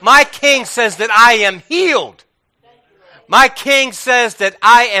My King says that I am healed. My King says that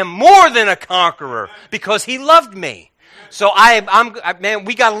I am more than a conqueror because He loved me. So man,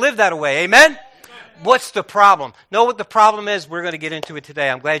 we got to live that way. Amen? What's the problem? Know what the problem is? We're going to get into it today.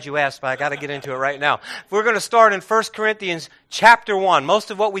 I'm glad you asked, but I got to get into it right now. We're going to start in 1 Corinthians chapter 1. Most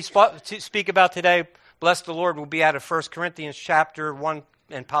of what we speak about today, bless the Lord, will be out of 1 Corinthians chapter 1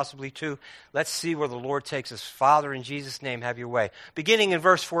 and possibly 2. Let's see where the Lord takes us. Father, in Jesus' name, have your way. Beginning in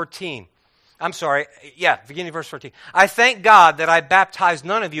verse 14. Beginning of verse 14. I thank God that I baptized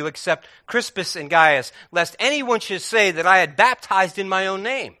none of you except Crispus and Gaius, lest anyone should say that I had baptized in my own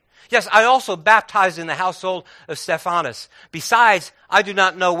name. Yes, I also baptized in the household of Stephanas. Besides, I do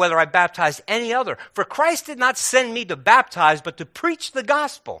not know whether I baptized any other. For Christ did not send me to baptize, but to preach the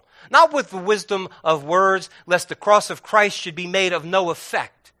gospel, not with the wisdom of words, lest the cross of Christ should be made of no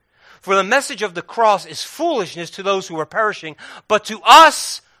effect. For the message of the cross is foolishness to those who are perishing, but to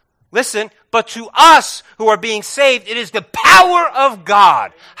us, but to us who are being saved, it is the power of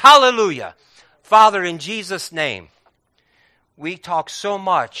God. Hallelujah. Father, in Jesus' name, we talk so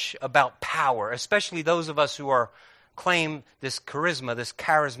much about power, especially those of us who claim this charisma, this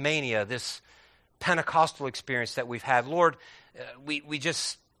charismania, this Pentecostal experience that we've had. Lord, we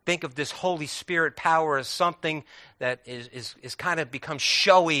just think of this Holy Spirit power as something that is kind of become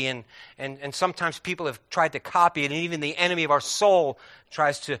showy, and sometimes people have tried to copy it, and even the enemy of our soul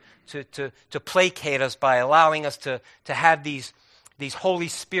tries to placate us by allowing us to have these Holy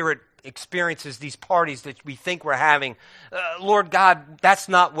Spirit experiences, these parties that we think we're having. Lord God, that's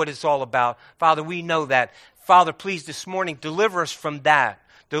not what it's all about. Father, we know that. Father, please this morning deliver us from that.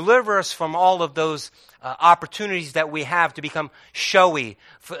 Deliver us from all of those opportunities that we have to become showy,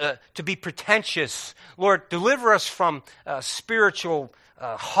 to be pretentious. Lord, deliver us from spiritual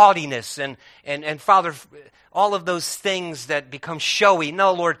haughtiness and Father, all of those things that become showy.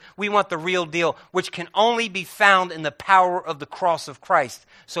 No, Lord, we want the real deal, which can only be found in the power of the cross of Christ.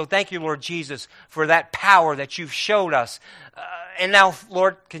 So thank you, Lord Jesus, for that power that you've showed us. And now,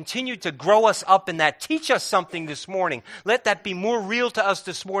 Lord, continue to grow us up in that. Teach us something this morning. Let that be more real to us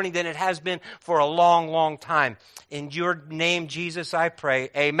this morning than it has been for a long, long time. In your name, Jesus, I pray.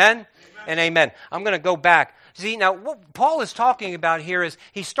 Amen, and amen. I'm going to go back. See, now what Paul is talking about here is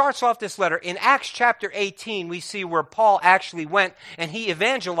he starts off this letter. In Acts chapter 18, we see where Paul actually went and he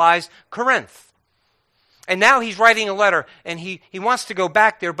evangelized Corinth. And now he's writing a letter, and he wants to go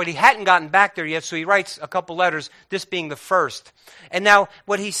back there, but he hadn't gotten back there yet, so he writes a couple letters, this being the first. And now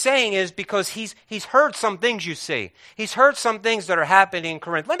what he's saying is because he's heard some things, you see. He's heard some things that are happening in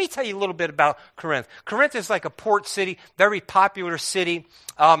Corinth. Let me tell you a little bit about Corinth. Corinth is like a port city, very popular city.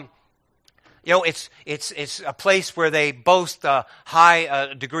 It's a place where they boast a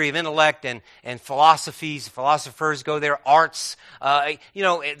high degree of intellect and philosophers go there, arts.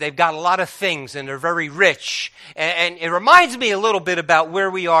 They've got a lot of things and they're very rich. And it reminds me a little bit about where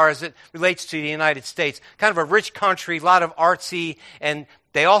we are as it relates to the United States. Kind of a rich country, a lot of artsy, and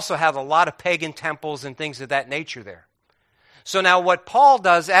they also have a lot of pagan temples and things of that nature there. So now what Paul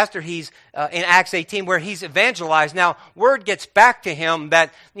does after he's in Acts 18 where he's evangelized, now word gets back to him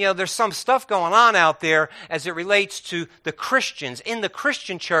that there's some stuff going on out there as it relates to the Christians. In the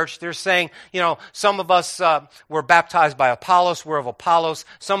Christian church, they're saying, some of us were baptized by Apollos, we're of Apollos.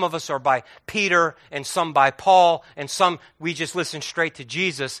 Some of us are by Peter and some by Paul and some we just listen straight to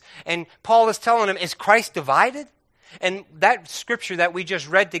Jesus. And Paul is telling them, is Christ divided? And that scripture that we just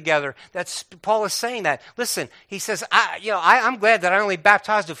read together, Paul is saying that. Listen, he says, I'm glad that I only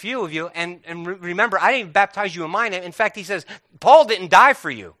baptized a few of you, and remember, I didn't baptize you in my name. In fact, he says, Paul didn't die for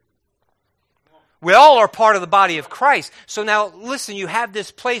you. We all are part of the body of Christ. So now, listen, you have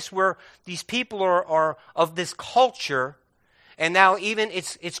this place where these people are of this culture, and now even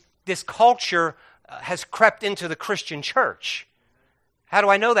it's this culture has crept into the Christian church. How do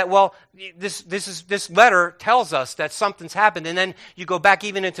I know that? Well, this letter tells us that something's happened. And then you go back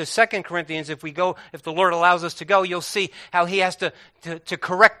even into 2 Corinthians. If the Lord allows us to go, you'll see how he has to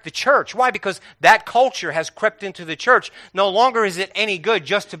correct the church. Why? Because that culture has crept into the church. No longer is it any good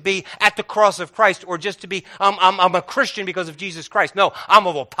just to be at the cross of Christ or just to be, I'm a Christian because of Jesus Christ. No, I'm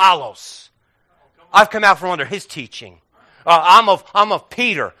of Apollos. I've come out from under his teaching. I'm of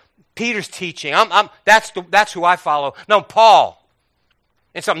Peter. Peter's teaching. That's who I follow. No, Paul.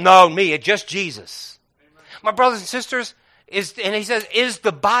 It's me, it's just Jesus. Amen. My brothers and sisters, and he says, is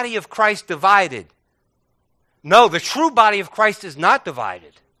the body of Christ divided? No, the true body of Christ is not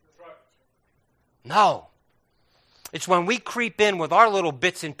divided. Right. No. It's when we creep in with our little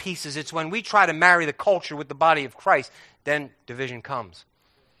bits and pieces, it's when we try to marry the culture with the body of Christ, then division comes.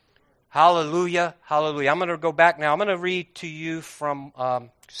 Hallelujah, hallelujah. I'm going to go back now. I'm going to read to you from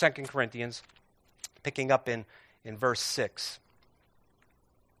 2 Corinthians, picking up in verse 6.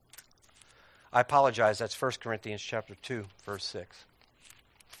 I apologize, that's 1 Corinthians chapter 2, verse 6.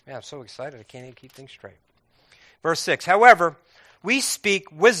 Yeah, I'm so excited, I can't even keep things straight. Verse 6, however, we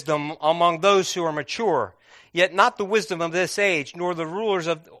speak wisdom among those who are mature, yet not the wisdom of this age, nor the rulers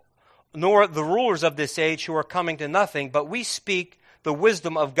of this age who are coming to nothing, but we speak the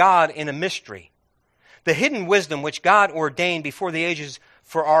wisdom of God in a mystery, the hidden wisdom which God ordained before the ages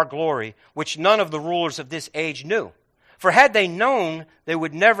for our glory, which none of the rulers of this age knew. For had they known, they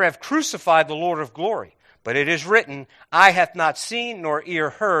would never have crucified the Lord of glory. But it is written, eye hath not seen, nor ear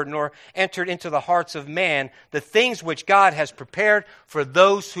heard, nor entered into the hearts of man the things which God has prepared for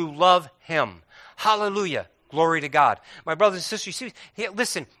those who love him. Hallelujah. Glory to God. My brothers and sisters, you see,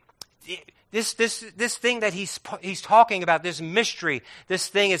 listen, this thing that he's talking about, this mystery, this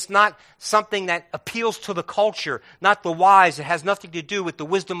thing is not something that appeals to the culture, not the wise. It has nothing to do with the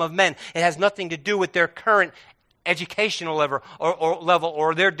wisdom of men. It has nothing to do with their current educational level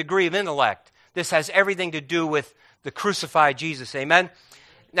or their degree of intellect. This has everything to do with the crucified Jesus. Amen?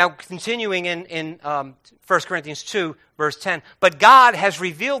 Now, continuing in 1 Corinthians 2, verse 10, but God has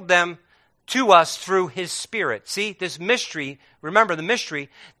revealed them to us through his Spirit. See, this mystery, remember the mystery,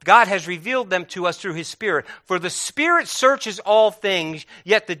 God has revealed them to us through his Spirit. For the Spirit searches all things,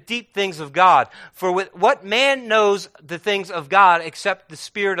 yet the deep things of God. For with what man knows the things of God except the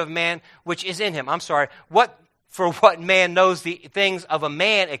spirit of man which is in him? For what man knows the things of a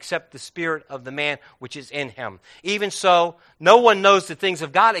man except the spirit of the man which is in him? Even so, no one knows the things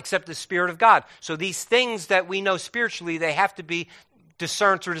of God except the Spirit of God. So these things that we know spiritually, they have to be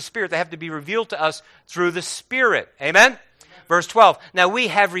discerned through the Spirit. They have to be revealed to us through the Spirit. Amen? Verse 12, now we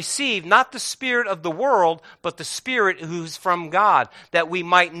have received not the spirit of the world, but the Spirit who's from God, that we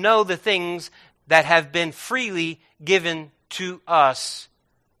might know the things that have been freely given to us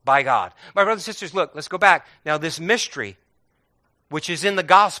by God. My brothers and sisters, look, let's go back. Now this mystery, which is in the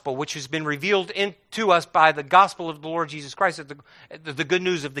gospel, which has been revealed to us by the gospel of the Lord Jesus Christ, the good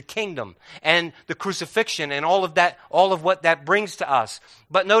news of the kingdom and the crucifixion and all of what that brings to us.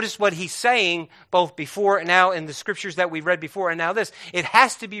 But notice what he's saying both before and now in the scriptures that we read before and now this. It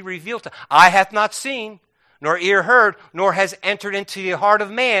has to be revealed to eye hath not seen, nor ear heard, nor has entered into the heart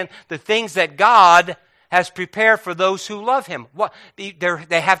of man the things that God has prepared for those who love him.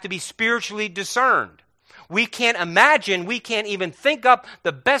 They have to be spiritually discerned. We can't imagine, we can't even think up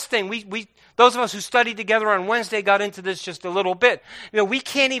the best thing. Those of us who studied together on Wednesday got into this just a little bit. We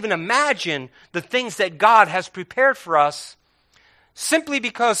can't even imagine the things that God has prepared for us simply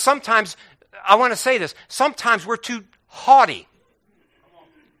because sometimes, I want to say this, sometimes we're too haughty.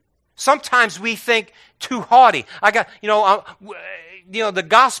 Sometimes we think too haughty. The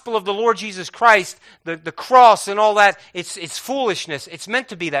gospel of the Lord Jesus Christ, the cross and all that, it's foolishness. It's meant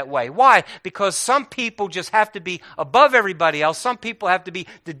to be that way. Why? Because some people just have to be above everybody else. Some people have to be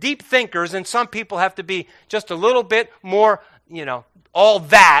the deep thinkers, and some people have to be just a little bit more, all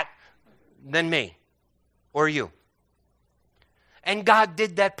that than me or you. And God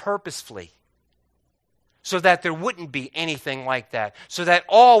did that purposefully, so that there wouldn't be anything like that, so that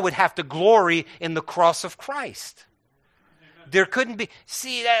all would have to glory in the cross of Christ. There couldn't be.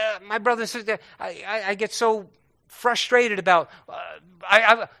 See, my brother and sister, I get so frustrated about.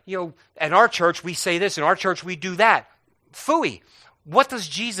 At our church we say this. In our church we do that. Phooey. What does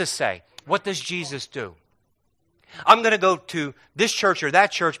Jesus say? What does Jesus do? I'm going to go to this church or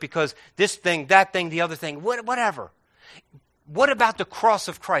that church because this thing, that thing, the other thing, whatever. What about the cross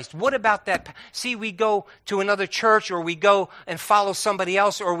of Christ? What about that? See, we go to another church or we go and follow somebody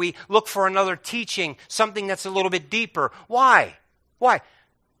else or we look for another teaching, something that's a little bit deeper. Why? Why?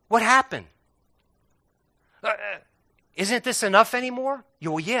 What happened? Isn't this enough anymore?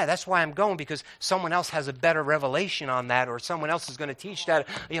 Well, yeah, that's why I'm going, because someone else has a better revelation on that or someone else is going to teach that.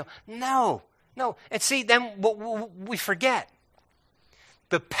 No. And see, then we forget.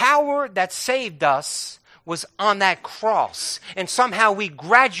 The power that saved us was on that cross. And somehow we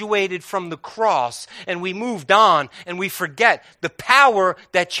graduated from the cross and we moved on and we forget the power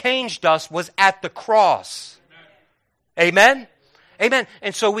that changed us was at the cross. Amen? Amen.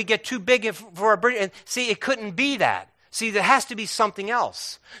 And so we get too big for our brain. And see, it couldn't be that. See, there has to be something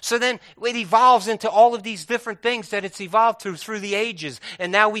else. So then it evolves into all of these different things that it's evolved through the ages. And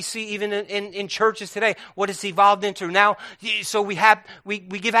now we see even in churches today what it's evolved into. Now, so we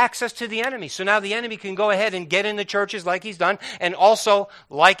give access to the enemy. So now the enemy can go ahead and get into churches like he's done. And also,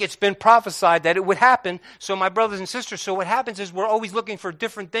 like it's been prophesied that it would happen. So my brothers and sisters, so what happens is we're always looking for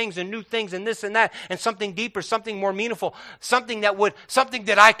different things and new things and this and that. And something deeper, something more meaningful. Something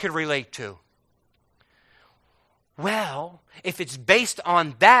that I could relate to. Well, if it's based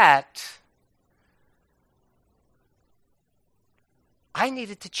on that, I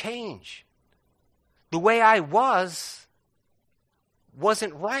needed to change. The way I wasn't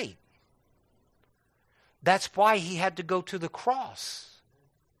right. That's why he had to go to the cross.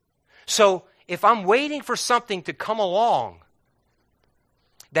 So if I'm waiting for something to come along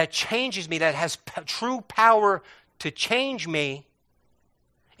that changes me, that has true power to change me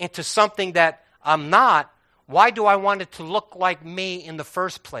into something that I'm not, why do I want it to look like me in the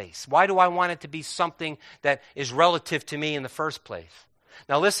first place? Why do I want it to be something that is relative to me in the first place?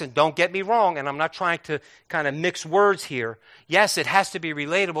 Now listen, don't get me wrong, and I'm not trying to kind of mix words here. Yes, it has to be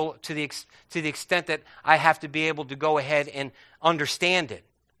relatable to the extent that I have to be able to go ahead and understand it.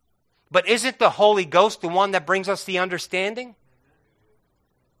 But isn't the Holy Ghost the one that brings us the understanding?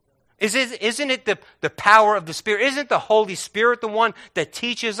 Isn't it the power of the Spirit? Isn't the Holy Spirit the one that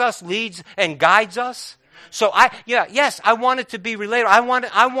teaches us, leads, and guides us? So yes, I want it to be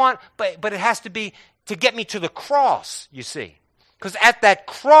relatable. But it has to be to get me to the cross, you see. Because at that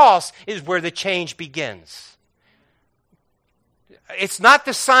cross is where the change begins. It's not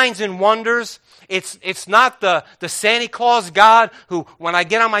the signs and wonders. It's not the Santa Claus God who, when I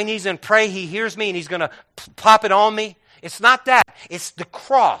get on my knees and pray, he hears me and he's going to plop it on me. It's not that. It's the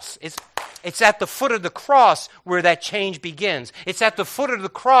cross. It's at the foot of the cross where that change begins. It's at the foot of the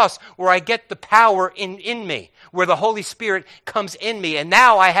cross where I get the power in me, where the Holy Spirit comes in me. And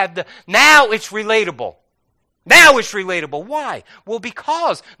now now it's relatable. Now it's relatable. Why? Well,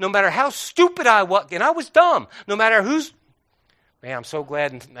 because no matter how stupid I was, and I was dumb, no matter man, I'm so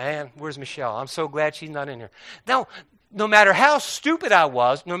glad, where's Michelle? I'm so glad she's not in here. No matter how stupid I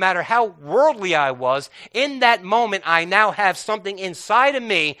was, no matter how worldly I was, in that moment I now have something inside of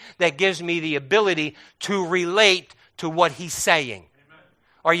me that gives me the ability to relate to what he's saying. Amen.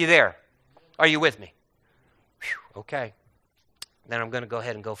 Are you there? Are you with me? Whew, okay. Then I'm going to go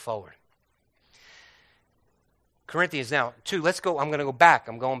ahead and go forward. Corinthians now, 2, let's go. I'm going to go back.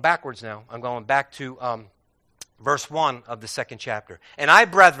 I'm going backwards now. I'm going back to verse 1 of the 2nd chapter. And I,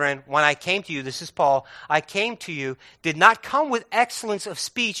 brethren, when I came to you, this is Paul, I came to you, did not come with excellence of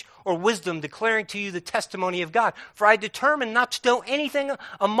speech or wisdom, declaring to you the testimony of God. For I determined not to know anything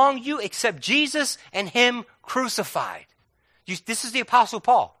among you except Jesus and him crucified. This is the Apostle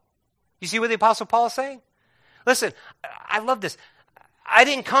Paul. You see what the Apostle Paul is saying? Listen, I love this. I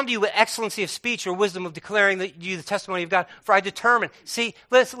didn't come to you with excellency of speech or wisdom of declaring you the testimony of God, for I determined. See,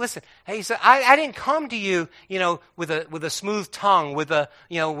 listen. Hey, he said, I didn't come to you, with a smooth tongue, with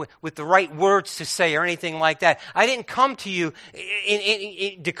with the right words to say or anything like that. I didn't come to you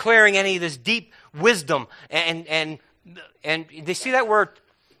in declaring any of this deep wisdom. And they see that word,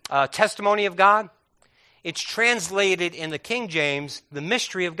 testimony of God? It's translated in the King James, the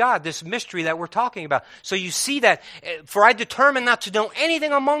mystery of God, this mystery that we're talking about. So you see that, for I determined not to know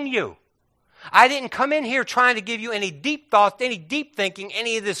anything among you. I didn't come in here trying to give you any deep thoughts, any deep thinking,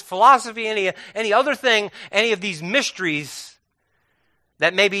 any of this philosophy, any other thing, any of these mysteries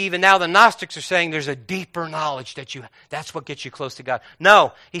that maybe even now the Gnostics are saying there's a deeper knowledge that's what gets you close to God.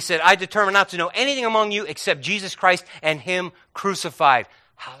 No, he said, I determined not to know anything among you except Jesus Christ and him crucified.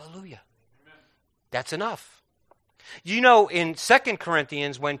 Hallelujah. That's enough. In 2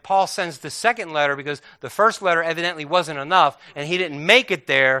 Corinthians, when Paul sends the second letter, because the first letter evidently wasn't enough, and he didn't make it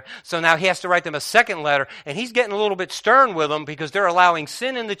there, so now he has to write them a second letter, and he's getting a little bit stern with them because they're allowing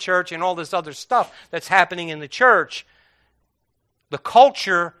sin in the church and all this other stuff that's happening in the church. The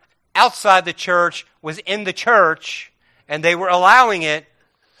culture outside the church was in the church, and they were allowing it.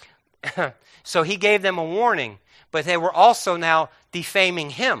 So he gave them a warning, but they were also now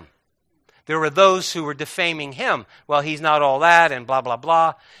defaming him. There were those who were defaming him. Well, he's not all that and blah, blah,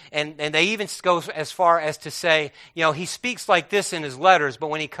 blah. And they even go as far as to say, he speaks like this in his letters, but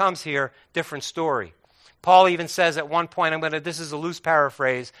when he comes here, different story. Paul even says at one point, this is a loose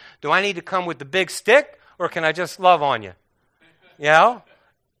paraphrase, do I need to come with the big stick or can I just love on you?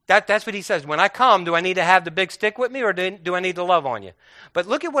 That's what he says. When I come, do I need to have the big stick with me or do I need to love on you? But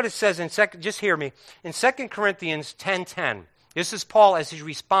look at what it says just hear me, in 2 Corinthians 10:10. This is Paul as he's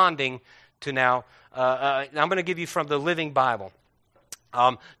responding to now, I'm going to give you from the Living Bible.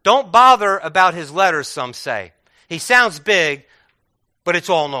 Don't bother about his letters, some say. He sounds big, but it's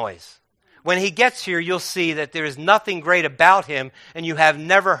all noise. When he gets here, you'll see that there is nothing great about him, and you have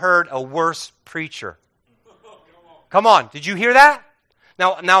never heard a worse preacher. Come on, did you hear that?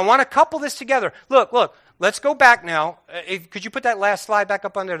 Now I want to couple this together. Look, let's go back now. Could you put that last slide back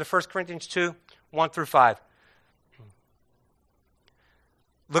up on there, the 1 Corinthians 2, 1 through 5.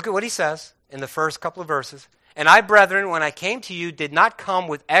 Look at what he says in the first couple of verses. And I, brethren, when I came to you, did not come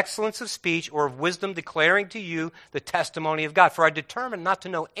with excellence of speech or of wisdom, declaring to you the testimony of God. For I determined not to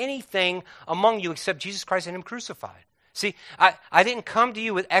know anything among you except Jesus Christ and Him crucified. See, I didn't come to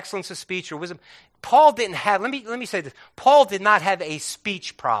you with excellence of speech or wisdom. Paul didn't have, let me say this. Paul did not have a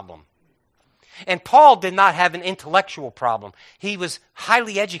speech problem. And Paul did not have an intellectual problem. He was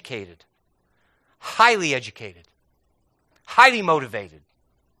highly educated, highly motivated.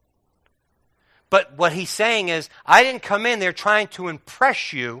 But what he's saying is, I didn't come in there trying to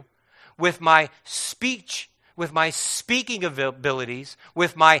impress you with my speech, with my speaking abilities,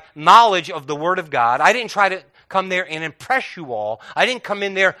 with my knowledge of the Word of God. I didn't try to come there and impress you all. I didn't come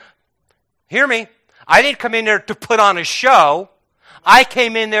in there, hear me, I didn't come in there to put on a show. I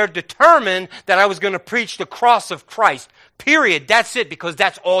came in there determined that I was going to preach the cross of Christ. Period. That's it, because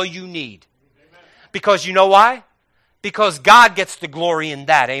that's all you need. Because you know why? Because God gets the glory in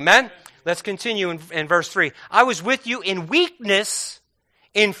that. Amen? Let's continue in verse 3. I was with you in weakness,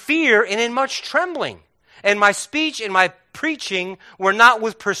 in fear, and in much trembling. And my speech and my preaching were not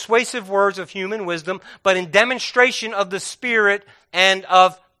with persuasive words of human wisdom, but in demonstration of the Spirit and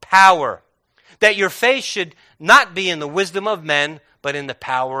of power. That your faith should not be in the wisdom of men, but in the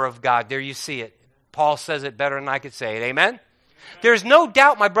power of God. There you see it. Paul says it better than I could say it. Amen? There's no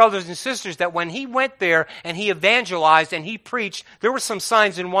doubt, my brothers and sisters, that when he went there and he evangelized and he preached, there were some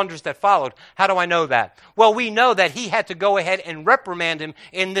signs and wonders that followed. How do I know that? Well, we know that he had to go ahead and reprimand him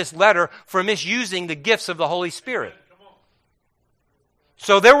in this letter for misusing the gifts of the Holy Spirit.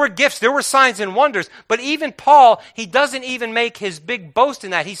 So there were gifts, there were signs and wonders, but even Paul, he doesn't even make his big boast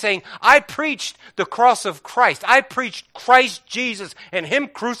in that. He's saying, I preached the cross of Christ. I preached Christ Jesus and Him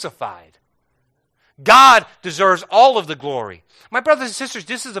crucified. God deserves all of the glory. My brothers and sisters,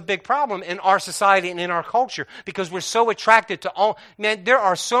 this is a big problem in our society and in our culture because we're so attracted to all. Man, there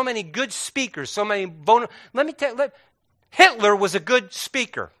are so many good speakers, so many. Let me tell you, Hitler was a good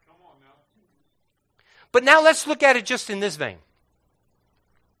speaker. But now let's look at it just in this vein.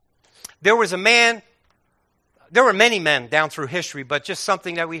 There was a man, there were many men down through history, but just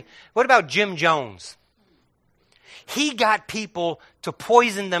something that what about Jim Jones? He got people to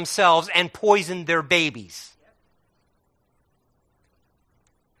poison themselves and poison their babies.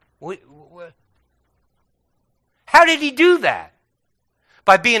 How did he do that?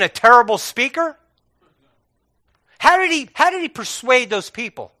 By being a terrible speaker? How did he persuade those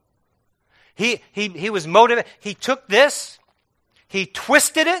people? He was motivated. He took this, he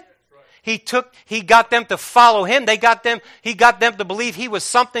twisted it. He got them to follow him. He got them to believe he was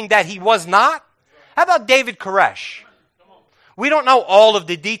something that he was not. How about David Koresh? We don't know all of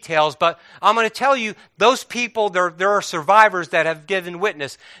the details, but I'm going to tell you, those people, there are survivors that have given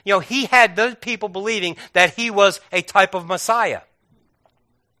witness. You know, he had those people believing that he was a type of Messiah.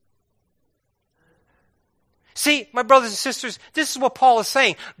 See, my brothers and sisters, this is what Paul is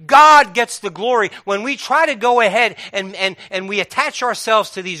saying. God gets the glory when we try to go ahead and we attach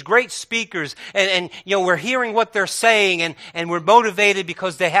ourselves to these great speakers and you know, we're hearing what they're saying and we're motivated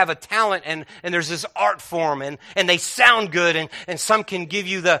because they have a talent and there's this art form and they sound good and some can give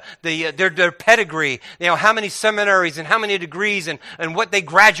you their pedigree, you know, how many seminaries and how many degrees and what they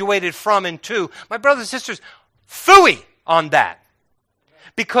graduated from and to. My brothers and sisters, phooey on that.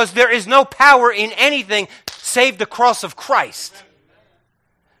 Because there is no power in anything save the cross of Christ.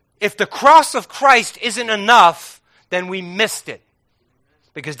 If the cross of Christ isn't enough, then we missed it.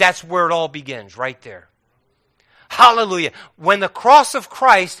 Because that's where it all begins, right there. Hallelujah. When the cross of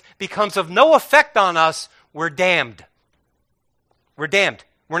Christ becomes of no effect on us, we're damned. We're damned.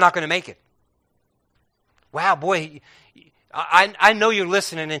 We're not going to make it. Wow, boy, I know you're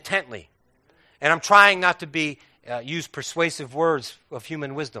listening intently. And I'm trying not to use persuasive words of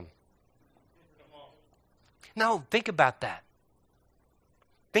human wisdom. No, think about that.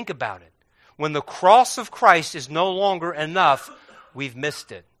 Think about it. When the cross of Christ is no longer enough, we've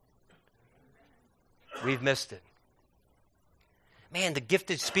missed it. We've missed it. Man, the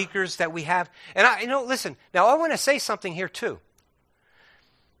gifted speakers that we have. And listen, now I want to say something here too.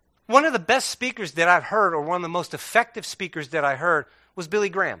 One of the best speakers that I've heard, or one of the most effective speakers that I heard, was Billy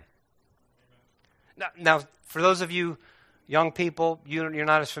Graham. Now, for those of you young people, you're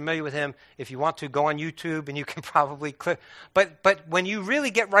not as familiar with him. If you want to, go on YouTube and you can probably click. But when you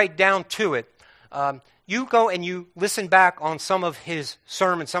really get right down to it, you go and you listen back on some of his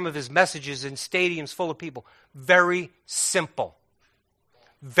sermons, some of his messages in stadiums full of people. Very simple.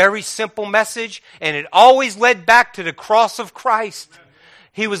 Very simple message, and it always led back to the cross of Christ.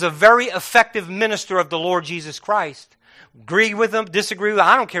 He was a very effective minister of the Lord Jesus Christ. Agree with him, disagree with him,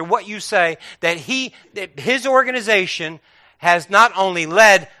 I don't care what you say, that his organization has not only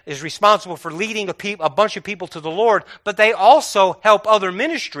is responsible for leading a bunch of people to the Lord, but they also help other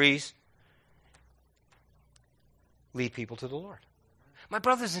ministries lead people to the Lord. My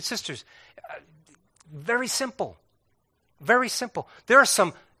brothers and sisters, very simple. Very simple. There are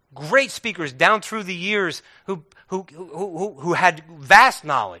some great speakers down through the years who had vast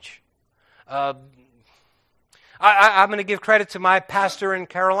knowledge. I'm going to give credit to my pastor in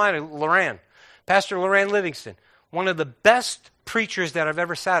Carolina, Loran. Pastor Loran Livingston, one of the best preachers that I've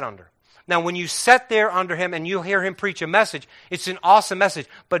ever sat under. Now, when you sit there under him and you hear him preach a message, it's an awesome message,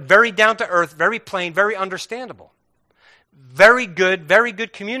 but very down to earth, very plain, very understandable. Very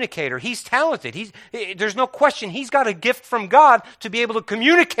good communicator. He's talented. There's no question. He's got a gift from God to be able to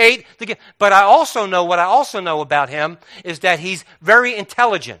communicate the gift. But what I also know about him is that he's very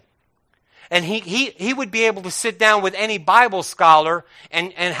intelligent. And he would be able to sit down with any Bible scholar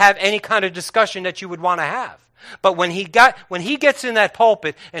and have any kind of discussion that you would want to have. But when he gets in that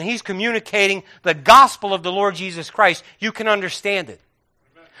pulpit and he's communicating the gospel of the Lord Jesus Christ, you can understand it.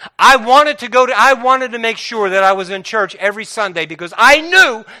 I wanted to make sure that I was in church every Sunday because I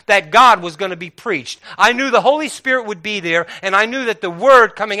knew that God was going to be preached. I knew the Holy Spirit would be there, and I knew that the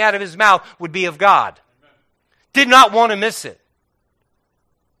word coming out of his mouth would be of God. Did not want to miss it.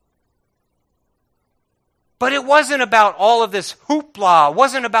 But it wasn't about all of this hoopla. It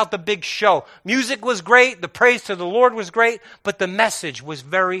wasn't about the big show. Music was great. The praise to the Lord was great. But the message was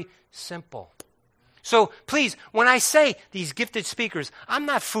very simple. So please, when I say these gifted speakers, I'm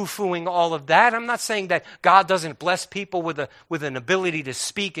not foo-fooing all of that. I'm not saying that God doesn't bless people with an ability to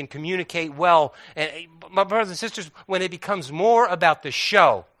speak and communicate well. And my brothers and sisters, when it becomes more about the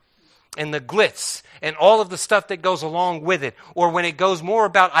show and the glitz and all of the stuff that goes along with it, or when it goes more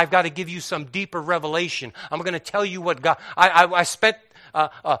about, I've got to give you some deeper revelation. I'm going to tell you what God... I spent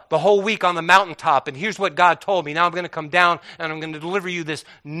the whole week on the mountaintop, and here's what God told me. Now I'm going to come down, and I'm going to deliver you this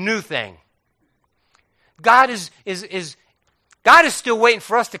new thing. God is still waiting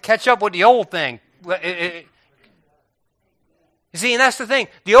for us to catch up with the old thing. You see, and that's the thing.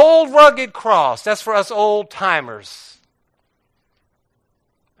 The old rugged cross, that's for us old timers.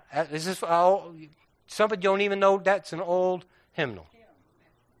 Is this somebody don't even know that's an old hymnal?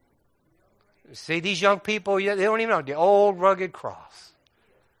 See, these young people, they don't even know the old rugged cross.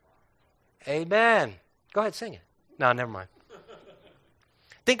 Amen. Go ahead, sing it. No, never mind.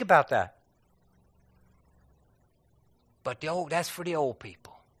 Think about that. But that's for the old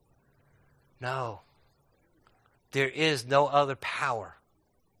people. No. There is no other power.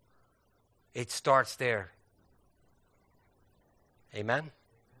 It starts there. Amen?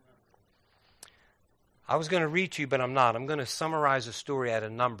 I was going to read to you, but I'm not. I'm going to summarize a story out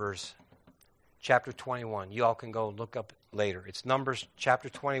of Numbers chapter 21. You all can go look up later. It's Numbers chapter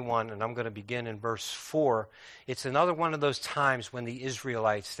 21, and I'm going to begin in verse 4. It's another one of those times when the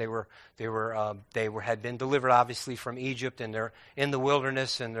Israelites, they had been delivered obviously from Egypt, and they're in the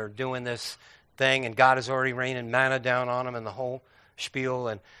wilderness, and they're doing this thing, and God is already raining manna down on them and the whole spiel,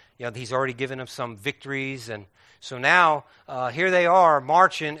 and he's already given them some victories, and so now here they are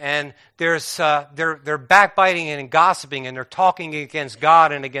marching, and they're backbiting and gossiping, and they're talking against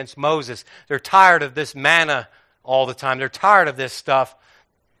God and against Moses. They're tired of this manna all the time. They're tired of this stuff.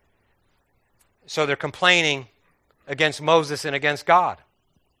 So they're complaining against Moses and against God.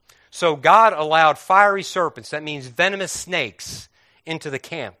 So God allowed fiery serpents, that means venomous snakes, into the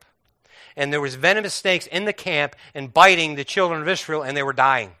camp. And there was venomous snakes in the camp and biting the children of Israel, and they were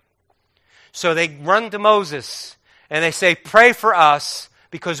dying. So they run to Moses and they say, pray for us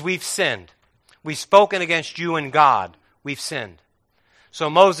because we've sinned. We've spoken against you and God. We've sinned. So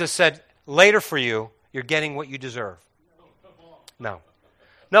Moses said, later for you, you're getting what you deserve. No,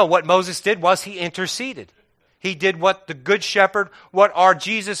 what Moses did was he interceded. He did what the Good Shepherd, what our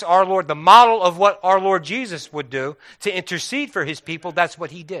Jesus, our Lord, the model of what our Lord Jesus would do to intercede for his people. That's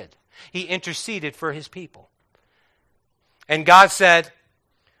what he did. He interceded for his people. And God said,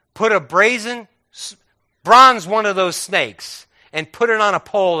 put a bronze one of those snakes and put it on a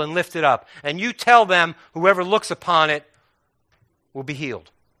pole and lift it up. And you tell them, whoever looks upon it will be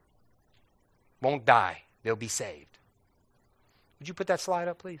healed. Won't die. They'll be saved. Would you put that slide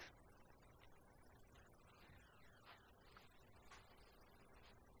up, please?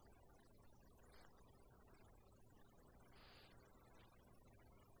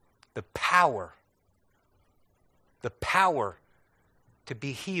 The power to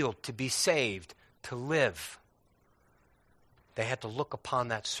be healed, to be saved, to live. They had to look upon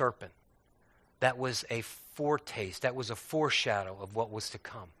that serpent. That was a foretaste, that was a foreshadow of what was to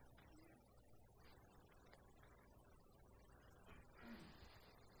come.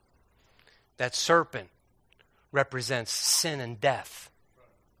 That serpent represents sin and death.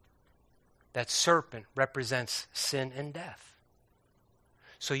 That serpent represents sin and death.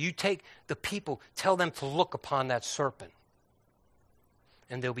 So you take the people, tell them to look upon that serpent,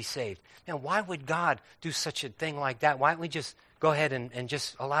 and they'll be saved. Now, why would God do such a thing like that? Why don't we just go ahead and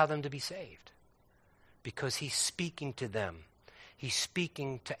just allow them to be saved? Because he's speaking to them. He's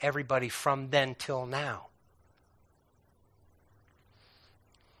speaking to everybody from then till now.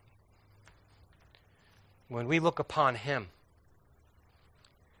 When we look upon him,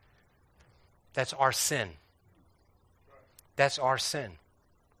 that's our sin. That's our sin.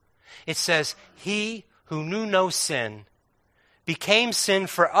 It says, he who knew no sin became sin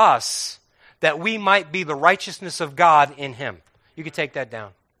for us, that we might be the righteousness of God in him. You can take that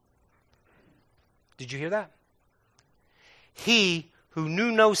down. Did you hear that? He who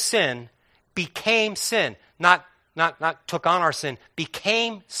knew no sin became sin. Not took on our sin,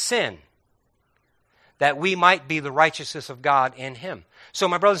 became sin, that we might be the righteousness of God in him. So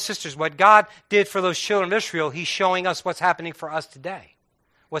my brothers and sisters, what God did for those children of Israel, he's showing us what's happening for us today.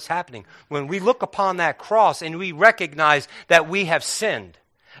 What's happening? When we look upon that cross and we recognize that we have sinned,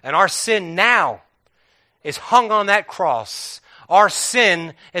 and our sin now is hung on that cross. Our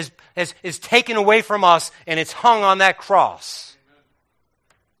sin is taken away from us, and it's hung on that cross.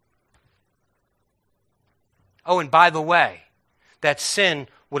 Oh, and by the way, that sin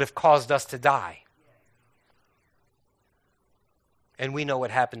would have caused us to die. And we know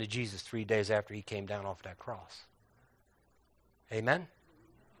what happened to Jesus 3 days after he came down off that cross. Amen?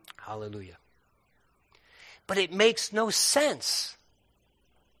 Hallelujah. But it makes no sense.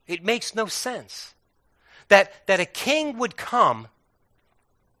 It makes no sense that a king would come.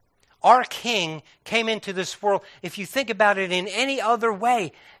 Our king came into this world. If you think about it in any other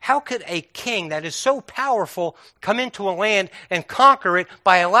way, how could a king that is so powerful come into a land and conquer it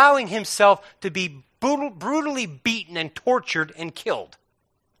by allowing himself to be brutally beaten and tortured and killed?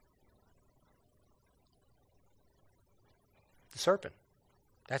 The serpent.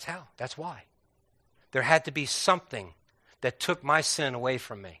 That's how. That's why. There had to be something that took my sin away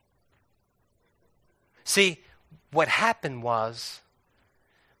from me. See, what happened was,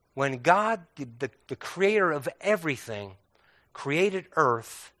 when God, the creator of everything, created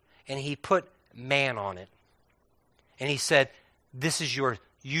earth, and he put man on it, and he said, this is yours,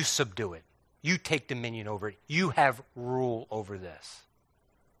 you subdue it. You take dominion over it. You have rule over this.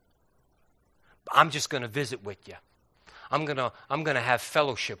 I'm just going to visit with you. I'm going to have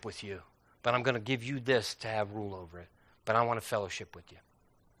fellowship with you, but I'm going to give you this to have rule over it. But I want to fellowship with you.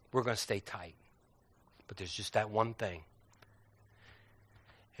 We're going to stay tight. But there's just that one thing.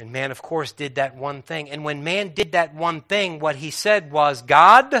 And man, of course, did that one thing. And when man did that one thing, what he said was,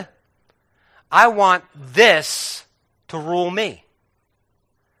 God, I want this to rule me.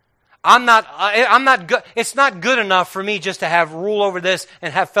 I'm not good. It's not good enough for me just to have rule over this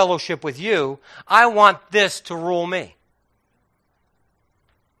and have fellowship with you. I want this to rule me.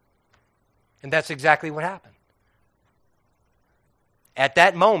 And that's exactly what happened. At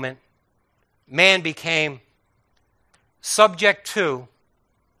that moment, man became subject to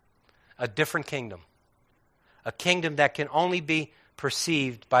a different kingdom. A kingdom that can only be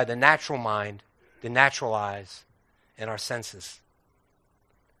perceived by the natural mind, the natural eyes, and our senses.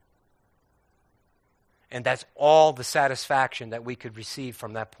 And that's all the satisfaction that we could receive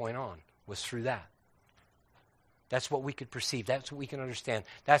from that point on, was through that. That's what we could perceive. That's what we can understand.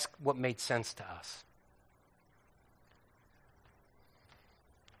 That's what made sense to us.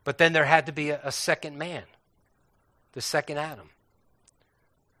 But then there had to be a second man, the second Adam,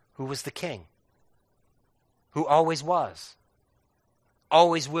 who was the king, who always was,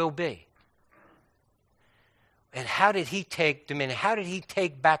 always will be. And how did he take dominion? How did he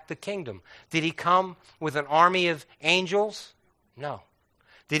take back the kingdom? Did he come with an army of angels? No.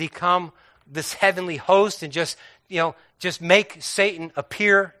 Did he come this heavenly host and just make Satan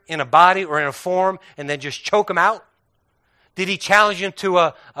appear in a body or in a form and then just choke him out? Did he challenge him to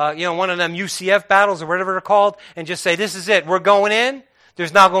one of them UCF battles or whatever they're called and just say, this is it, we're going in?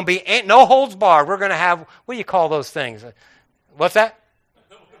 There's not going to be no holds barred. We're going to have, what do you call those things? What's that?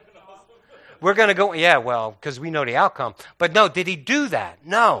 We're going to go, yeah, well, because we know the outcome. But no, did he do that?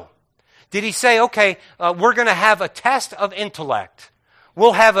 No. Did he say, okay, we're going to have a test of intellect.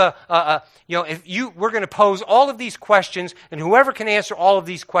 We'll have we're going to pose all of these questions, and whoever can answer all of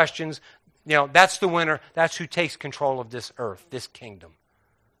these questions, that's the winner. That's who takes control of this earth, this kingdom,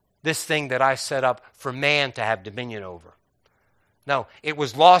 this thing that I set up for man to have dominion over. No, it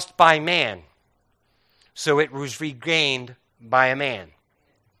was lost by man, so it was regained by a man.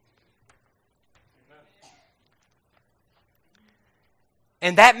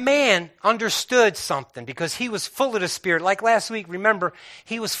 And that man understood something because he was full of the Spirit. Like last week, remember,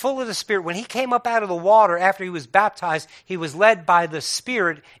 he was full of the Spirit. When he came up out of the water after he was baptized, he was led by the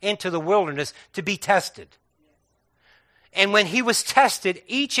Spirit into the wilderness to be tested. And when he was tested,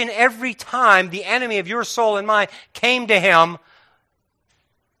 each and every time the enemy of your soul and mine came to him,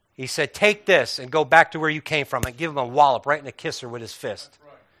 he said, take this and go back to where you came from, and give him a wallop right in the kisser with his fist.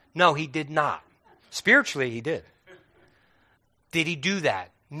 Right. No, he did not. Spiritually, he did. Did he do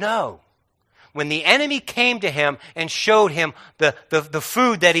that? No. When the enemy came to him and showed him the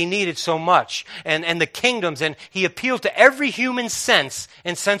food that he needed so much and the kingdoms, and he appealed to every human sense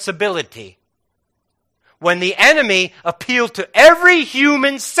and sensibility. When the enemy appealed to every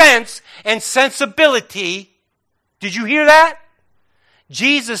human sense and sensibility, did you hear that?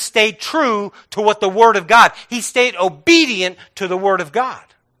 Jesus stayed true to what the Word of God. He stayed obedient to the Word of God.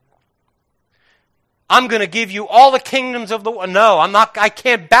 I'm going to give you all the kingdoms of the world. No, I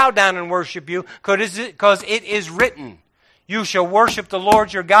can't bow down and worship you because it is written. You shall worship the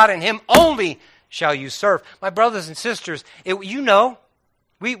Lord your God, and Him only shall you serve. My brothers and sisters, we learned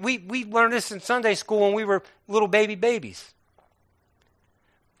this in Sunday school when we were little babies.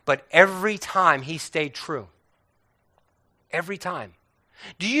 But every time he stayed true. Every time.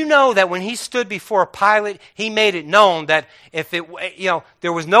 Do you know that when he stood before Pilate, he made it known that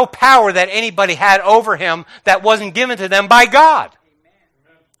there was no power that anybody had over him that wasn't given to them by God.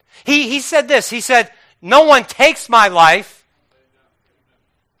 He said this. He said, no one takes my life.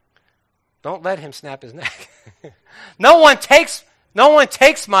 Don't let him snap his neck. No one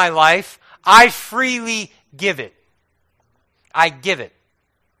takes my life. I freely give it. I give it.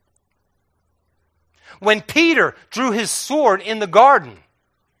 When Peter drew his sword in the garden,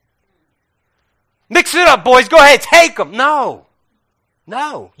 mix it up, boys. Go ahead, take them. No,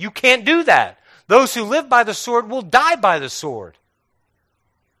 you can't do that. Those who live by the sword will die by the sword.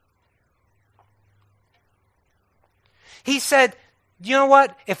 He said, you know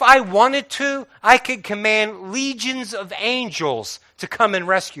what? If I wanted to, I could command legions of angels to come and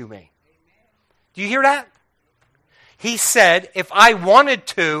rescue me. Do you hear that? He said, if I wanted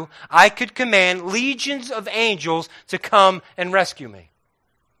to, I could command legions of angels to come and rescue me.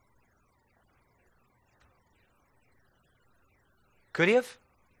 Could he have?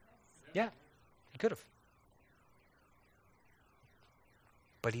 Yeah, he could have.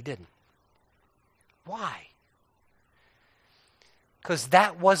 But he didn't. Why? Because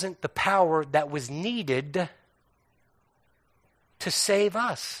that wasn't the power that was needed to save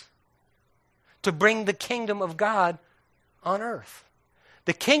us, to bring the kingdom of God on earth.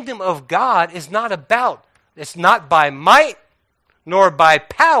 The kingdom of God is not it's not by might nor by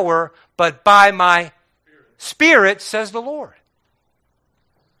power, but by my Spirit, says the Lord.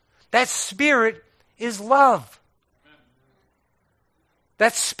 That Spirit is love.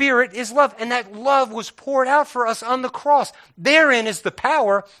 That Spirit is love. And that love was poured out for us on the cross. Therein is the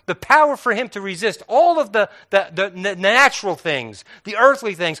power for Him to resist all of the natural things, the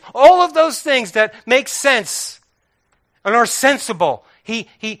earthly things, all of those things that make sense and are sensible. He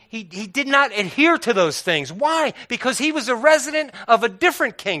did not adhere to those things. Why? Because He was a resident of a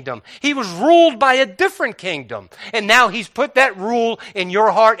different kingdom. He was ruled by a different kingdom. And now He's put that rule in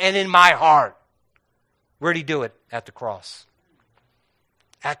your heart and in my heart. Where did He do it? At the cross.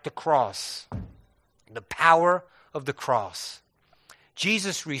 At the cross. The power of the cross.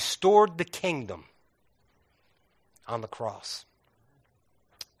 Jesus restored the kingdom on the cross.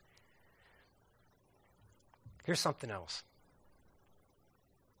 Here's something else.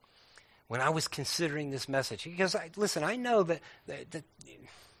 When I was considering this message, because I know that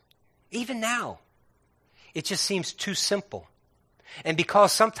even now, it just seems too simple. And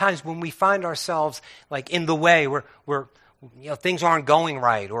because sometimes when we find ourselves like in the way, we're things aren't going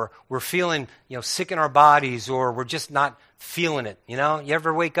right, or we're feeling, sick in our bodies, or we're just not feeling it. You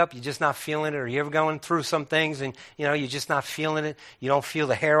ever wake up, you're just not feeling it, or you ever going through some things and, you're just not feeling it. You don't feel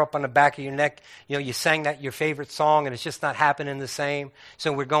the hair up on the back of your neck. You sang your favorite song and it's just not happening the same.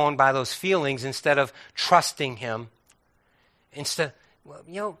 So we're going by those feelings instead of trusting Him.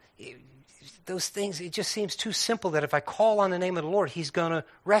 Those things, it just seems too simple that if I call on the name of the Lord, He's going to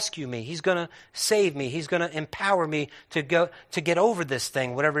rescue me. He's going to save me. He's going to empower me to get over this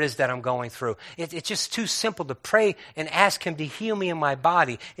thing, whatever it is that I'm going through. It's just too simple to pray and ask Him to heal me in my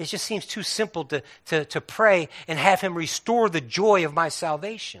body. It just seems too simple to pray and have Him restore the joy of my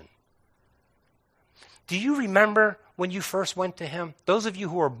salvation. Do you remember when you first went to Him? Those of you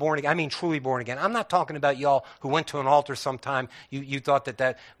who are born again, I mean truly born again. I'm not talking about y'all who went to an altar sometime. You thought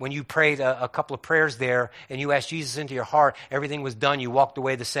that when you prayed a couple of prayers there and you asked Jesus into your heart, everything was done. You walked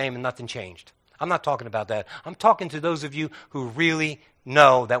away the same and nothing changed. I'm not talking about that. I'm talking to those of you who really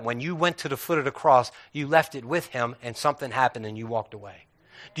know that when you went to the foot of the cross, you left it with him and something happened and you walked away.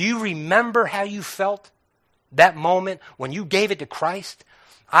 Do you remember how you felt that moment when you gave it to Christ?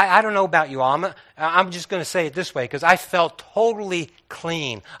 I don't know about you all. I'm just going to say it this way because I felt totally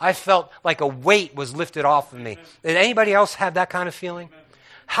clean. I felt like a weight was lifted off of me. Did anybody else have that kind of feeling?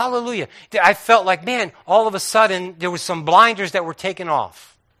 Hallelujah. I felt like, man, all of a sudden there was some blinders that were taken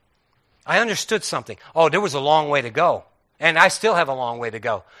off. I understood something. Oh, there was a long way to go. And I still have a long way to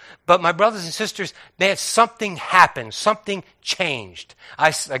go. But my brothers and sisters, man, something happened. Something changed.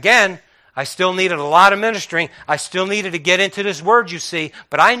 I still needed a lot of ministering. I still needed to get into this word, you see.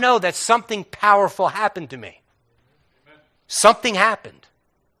 But I know that something powerful happened to me. Amen. Something happened.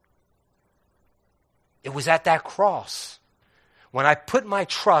 It was at that cross when I put my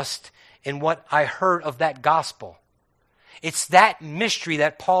trust in what I heard of that gospel. It's that mystery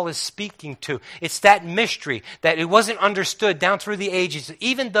that Paul is speaking to. It's that mystery that it wasn't understood down through the ages.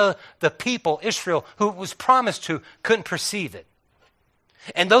 Even the people, Israel, who it was promised to, couldn't perceive it.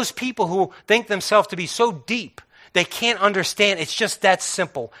 And those people who think themselves to be so deep, they can't understand. It's just that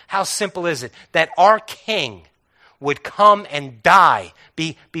simple. How simple is it? That our King would come and die,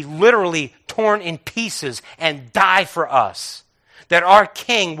 be literally torn in pieces and die for us. That our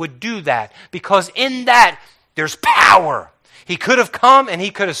King would do that because in that there's power. He could have come and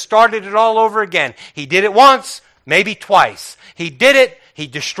he could have started it all over again. He did it once, maybe twice. He did it, he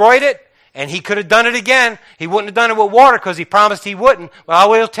destroyed it, and he could have done it again. He wouldn't have done it with water because he promised he wouldn't. But I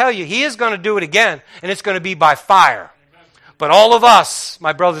will tell you, he is going to do it again, and it's going to be by fire. Amen. But all of us,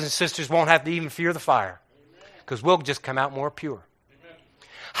 my brothers and sisters, won't have to even fear the fire because we'll just come out more pure. Amen.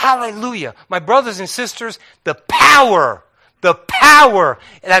 Hallelujah. My brothers and sisters, the power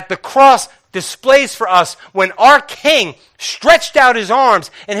that the cross displays for us when our King stretched out his arms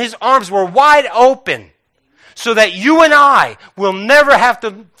and his arms were wide open so that you and I will never have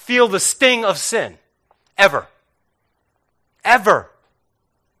to feel the sting of sin. Ever. Ever.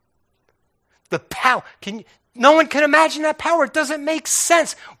 The power. No one can imagine that power. It doesn't make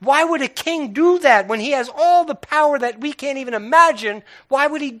sense. Why would a king do that when he has all the power that we can't even imagine? Why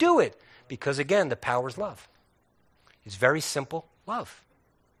would he do it? Because again, the power is love. It's very simple. Love.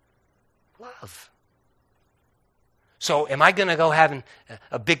 Love. So am I going to go have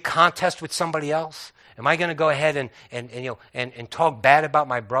a big contest with somebody else? Am I going to go ahead and talk bad about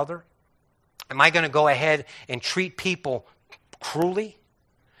my brother? Am I going to go ahead and treat people cruelly?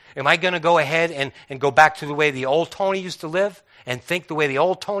 Am I going to go ahead and go back to the way the old Tony used to live and think the way the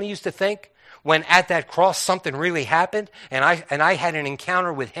old Tony used to think? When at that cross something really happened and I had an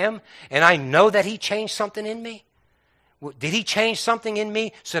encounter with him and I know that he changed something in me? Did he change something in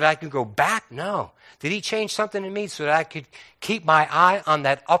me so that I could go back? No. Did he change something in me so that I could keep my eye on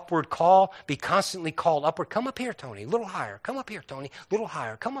that upward call, be constantly called upward? Come up here, Tony, a little higher. Come up here, Tony, a little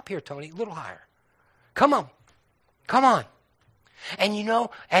higher. Come up here, Tony, a little higher. Come on. Come on. And you know,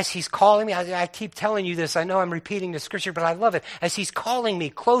 as he's calling me, I keep telling you this, I know I'm repeating the scripture, but I love it. As he's calling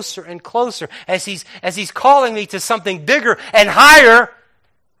me closer and closer, as he's calling me to something bigger and higher,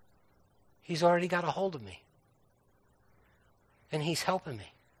 he's already got a hold of me. And he's helping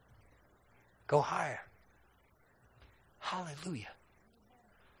me go higher. Hallelujah.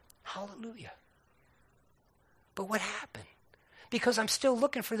 Hallelujah. But what happened? Because I'm still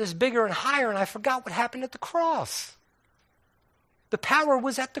looking for this bigger and higher, and I forgot what happened at the cross. The power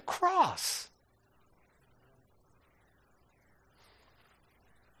was at the cross.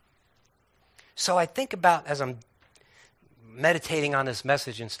 So I think about, as I'm meditating on this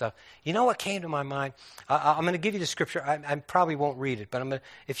message and stuff, you know what came to my mind? I'm going to give you the scripture. I probably won't read it, but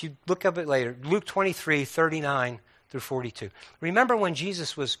if you look up it later, Luke 23, 39 through 42. Remember when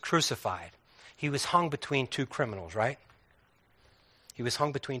Jesus was crucified, he was hung between two criminals, right? He was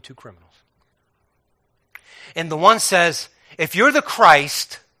hung between two criminals. And the one says, if you're the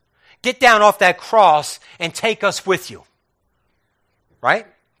Christ, get down off that cross and take us with you. Right?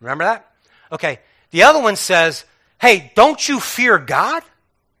 Remember that? Okay. The other one says, hey, don't you fear God?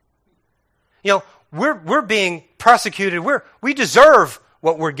 You know, we're being persecuted. We deserve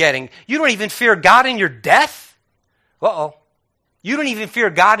what we're getting. You don't even fear God in your death? Uh-oh. You don't even fear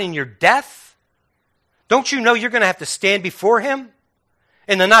God in your death? Don't you know you're going to have to stand before him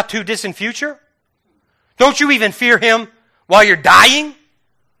in the not too distant future? Don't you even fear him while you're dying?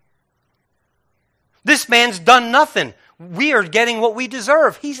 This man's done nothing. We are getting what we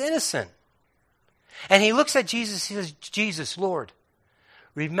deserve. He's innocent. And he looks at Jesus, he says, Jesus, Lord,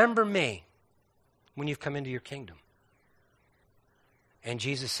 remember me when you've come into your kingdom. And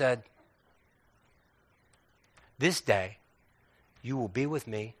Jesus said, this day you will be with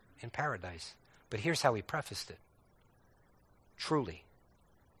me in paradise. But here's how he prefaced it. Truly,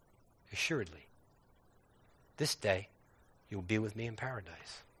 assuredly, this day you'll be with me in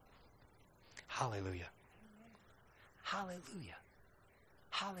paradise. Hallelujah. Hallelujah.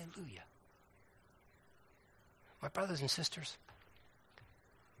 Hallelujah. My brothers and sisters,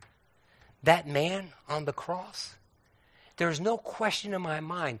 that man on the cross, there's no question in my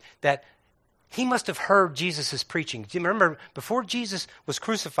mind that he must have heard Jesus' preaching. Do you remember, before Jesus was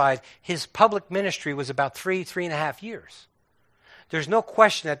crucified, his public ministry was about 3.5 years. There's no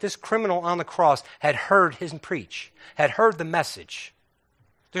question that this criminal on the cross had heard him preach, had heard the message.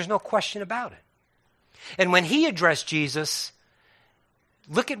 There's no question about it. And when he addressed Jesus,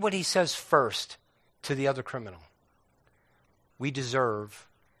 look at what he says first to the other criminal. We deserve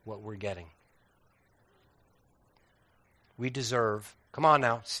what we're getting. We deserve. Come on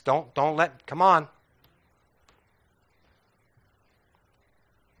now. Come on.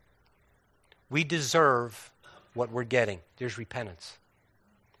 We deserve what we're getting. There's repentance.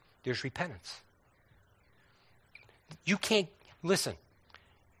 There's repentance. You can't, listen,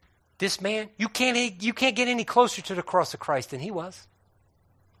 this man, you can't get any closer to the cross of Christ than he was.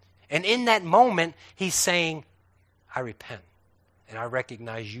 And in that moment, he's saying, I repent. And I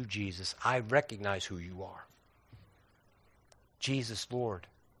recognize you, Jesus. I recognize who you are. Jesus, Lord,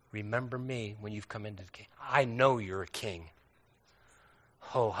 remember me when you've come into the kingdom. I know you're a king.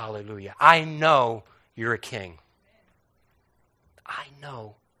 Oh, hallelujah. I know you're a king. I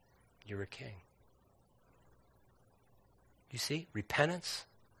know you're a king. You see, repentance,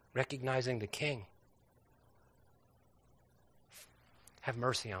 recognizing the king. Have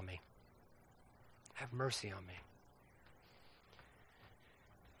mercy on me. Have mercy on me.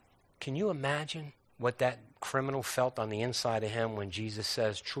 Can you imagine what that criminal felt on the inside of him when Jesus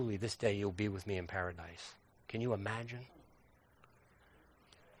says, truly, this day you'll be with me in paradise? Can you imagine?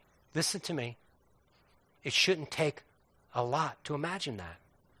 Listen to me. It shouldn't take a lot to imagine that.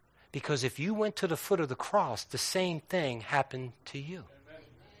 Because if you went to the foot of the cross, the same thing happened to you.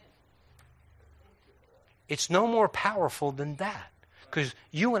 It's no more powerful than that. Because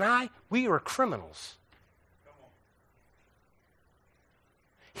you and I, we are criminals.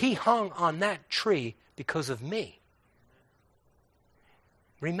 He hung on that tree because of me.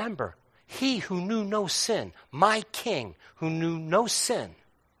 Remember, he who knew no sin, my king who knew no sin,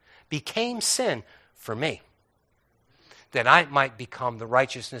 became sin for me, that I might become the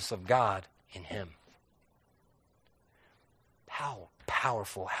righteousness of God in him. How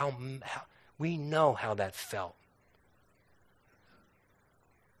powerful, how we know how that felt.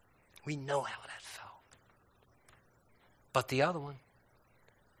 We know how that felt. But the other one,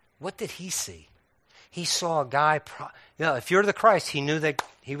 what did he see? He saw a guy, if you're the Christ, he knew that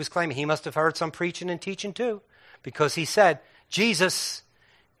he was claiming. He must have heard some preaching and teaching too. Because he said, Jesus,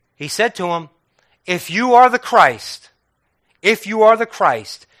 he said to him, if you are the Christ,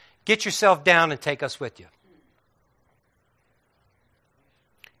 get yourself down and take us with you.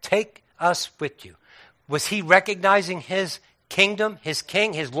 Take us with you. Was he recognizing his kingdom, his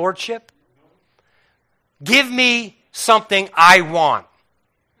king, his lordship? Give me something I want.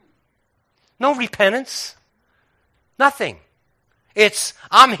 No repentance. Nothing. It's,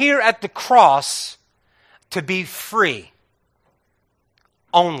 I'm here at the cross to be free.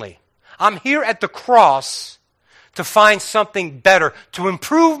 Only. I'm here at the cross to find something better, to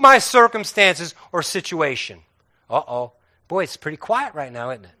improve my circumstances or situation. Uh-oh. Boy, it's pretty quiet right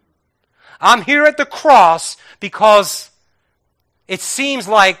now, isn't it? I'm here at the cross because it seems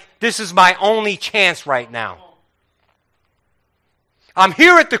like this is my only chance right now. I'm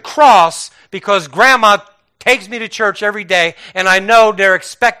here at the cross because Grandma takes me to church every day and I know they're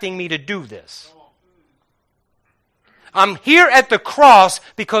expecting me to do this. I'm here at the cross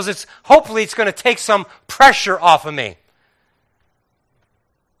because hopefully it's going to take some pressure off of me.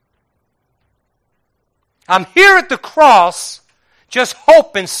 I'm here at the cross just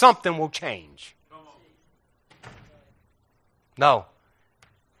hoping something will change. No.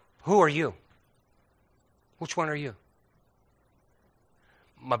 Who are you? Which one are you?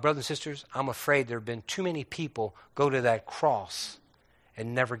 My brothers and sisters, I'm afraid there have been too many people go to that cross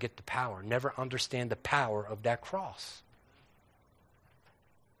and never get the power, never understand the power of that cross.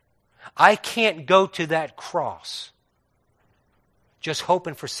 I can't go to that cross just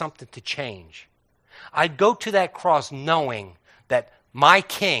hoping for something to change. I'd go to that cross knowing that my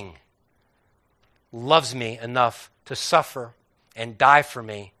King loves me enough to suffer and die for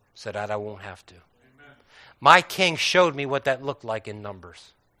me so that I won't have to. My King showed me what that looked like in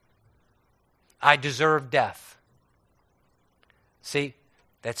Numbers. I deserve death. See,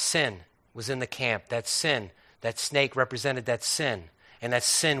 that sin was in the camp. That sin, that snake represented that sin. And that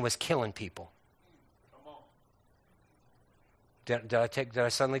sin was killing people. Did I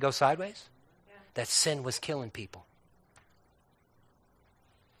suddenly go sideways? Yeah. That sin was killing people.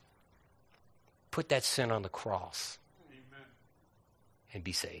 Put that sin on the cross. Amen. And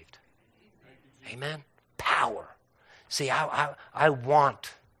be saved. Amen. Power. See, I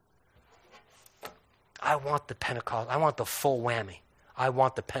want the Pentecost. I want the full whammy. I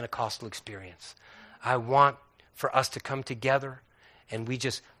want the Pentecostal experience. I want for us to come together and we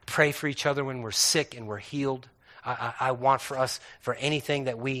just pray for each other when we're sick and we're healed. I want for us, for anything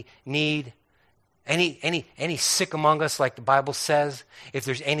that we need, any sick among us, like the Bible says, if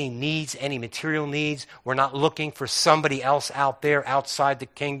there's any needs, any material needs, we're not looking for somebody else out there outside the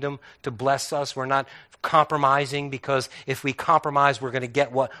kingdom to bless us. We're not compromising, because if we compromise, we're going to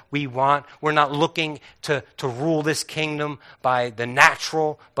get what we want. We're not looking to rule this kingdom by the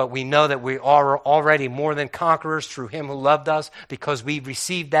natural, but we know that we are already more than conquerors through him who loved us, because we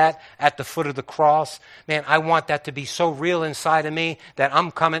received that at the foot of the cross. Man, I want that to be so real inside of me that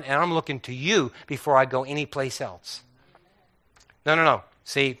I'm coming and I'm looking to you before I go anyplace else. No.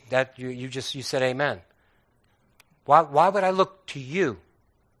 See, that you said amen. Why would I look to you?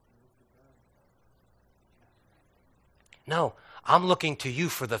 No, I'm looking to you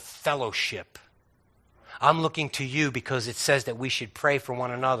for the fellowship. I'm looking to you because it says that we should pray for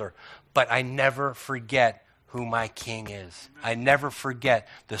one another. But I never forget who my King is. I never forget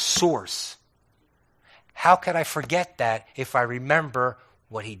the source. How could I forget that if I remember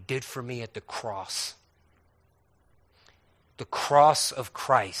what he did for me at the cross? The cross of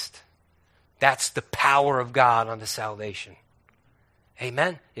Christ. That's the power of God unto salvation.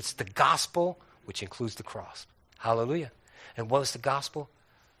 Amen? It's the gospel, which includes the cross. Hallelujah. And what is the gospel?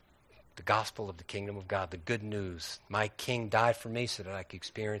 The gospel of the kingdom of God, the good news. My King died for me so that I could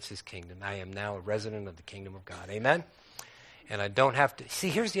experience his kingdom. I am now a resident of the kingdom of God. Amen? And I don't have to... See,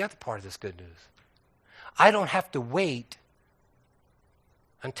 here's the other part of this good news. I don't have to wait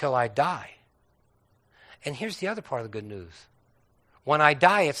until I die. And here's the other part of the good news. When I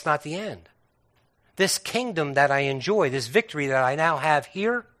die, it's not the end. This kingdom that I enjoy, this victory that I now have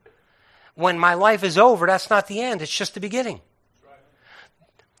here, when my life is over, that's not the end. It's just the beginning.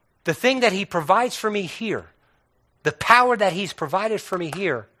 The thing that he provides for me here, the power that he's provided for me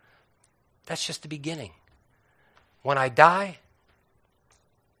here, that's just the beginning. When I die,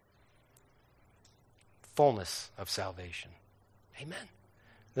 fullness of salvation. Amen.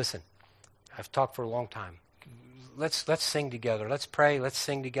 Listen, I've talked for a long time. Let's sing together. Let's pray. Let's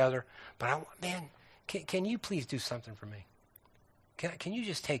sing together. But can you please do something for me? Can you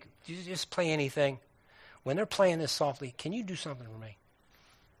just play anything? When they're playing this softly, can you do something for me?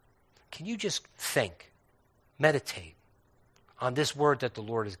 Can you just think, meditate on this word that the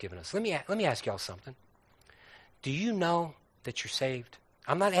Lord has given us? Let me ask y'all something. Do you know that you're saved?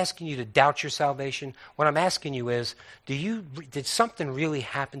 I'm not asking you to doubt your salvation. What I'm asking you is, did something really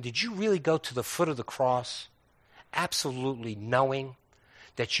happen? Did you really go to the foot of the cross, absolutely knowing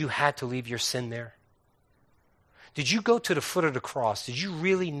that you had to leave your sin there? Did you go to the foot of the cross? Did you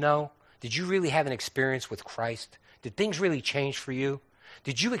really know? Did you really have an experience with Christ? Did things really change for you?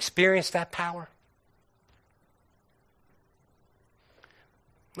 Did you experience that power?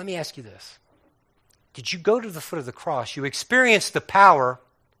 Let me ask you this. Did you go to the foot of the cross? You experienced the power,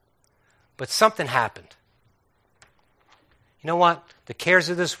 but something happened. You know what? The cares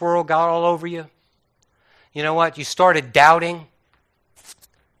of this world got all over you. You know what? You started doubting.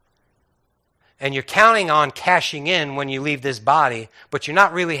 And you're counting on cashing in when you leave this body, but you're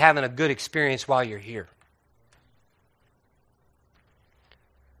not really having a good experience while you're here.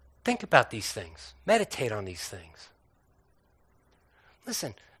 Think about these things. Meditate on these things.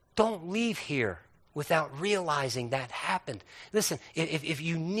 Listen, don't leave here without realizing that happened. Listen, if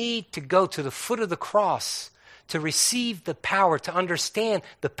you need to go to the foot of the cross to receive the power, to understand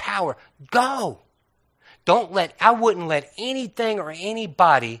the power, go. I wouldn't let anything or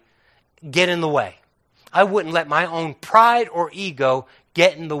anybody get in the way. I wouldn't let my own pride or ego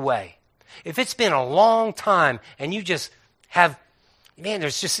get in the way. If it's been a long time and you just have,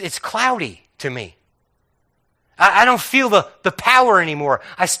 it's cloudy to me. I don't feel the power anymore.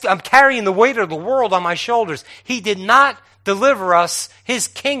 I'm carrying the weight of the world on my shoulders. He did not deliver us his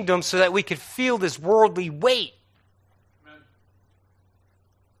kingdom so that we could feel this worldly weight. Amen.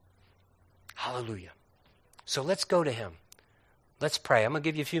 Hallelujah. So let's go to him. Let's pray. I'm going to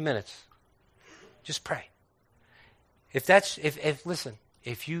give you a few minutes. Just pray. Listen,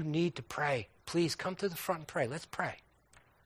 if you need to pray, please come to the front and pray. Let's pray.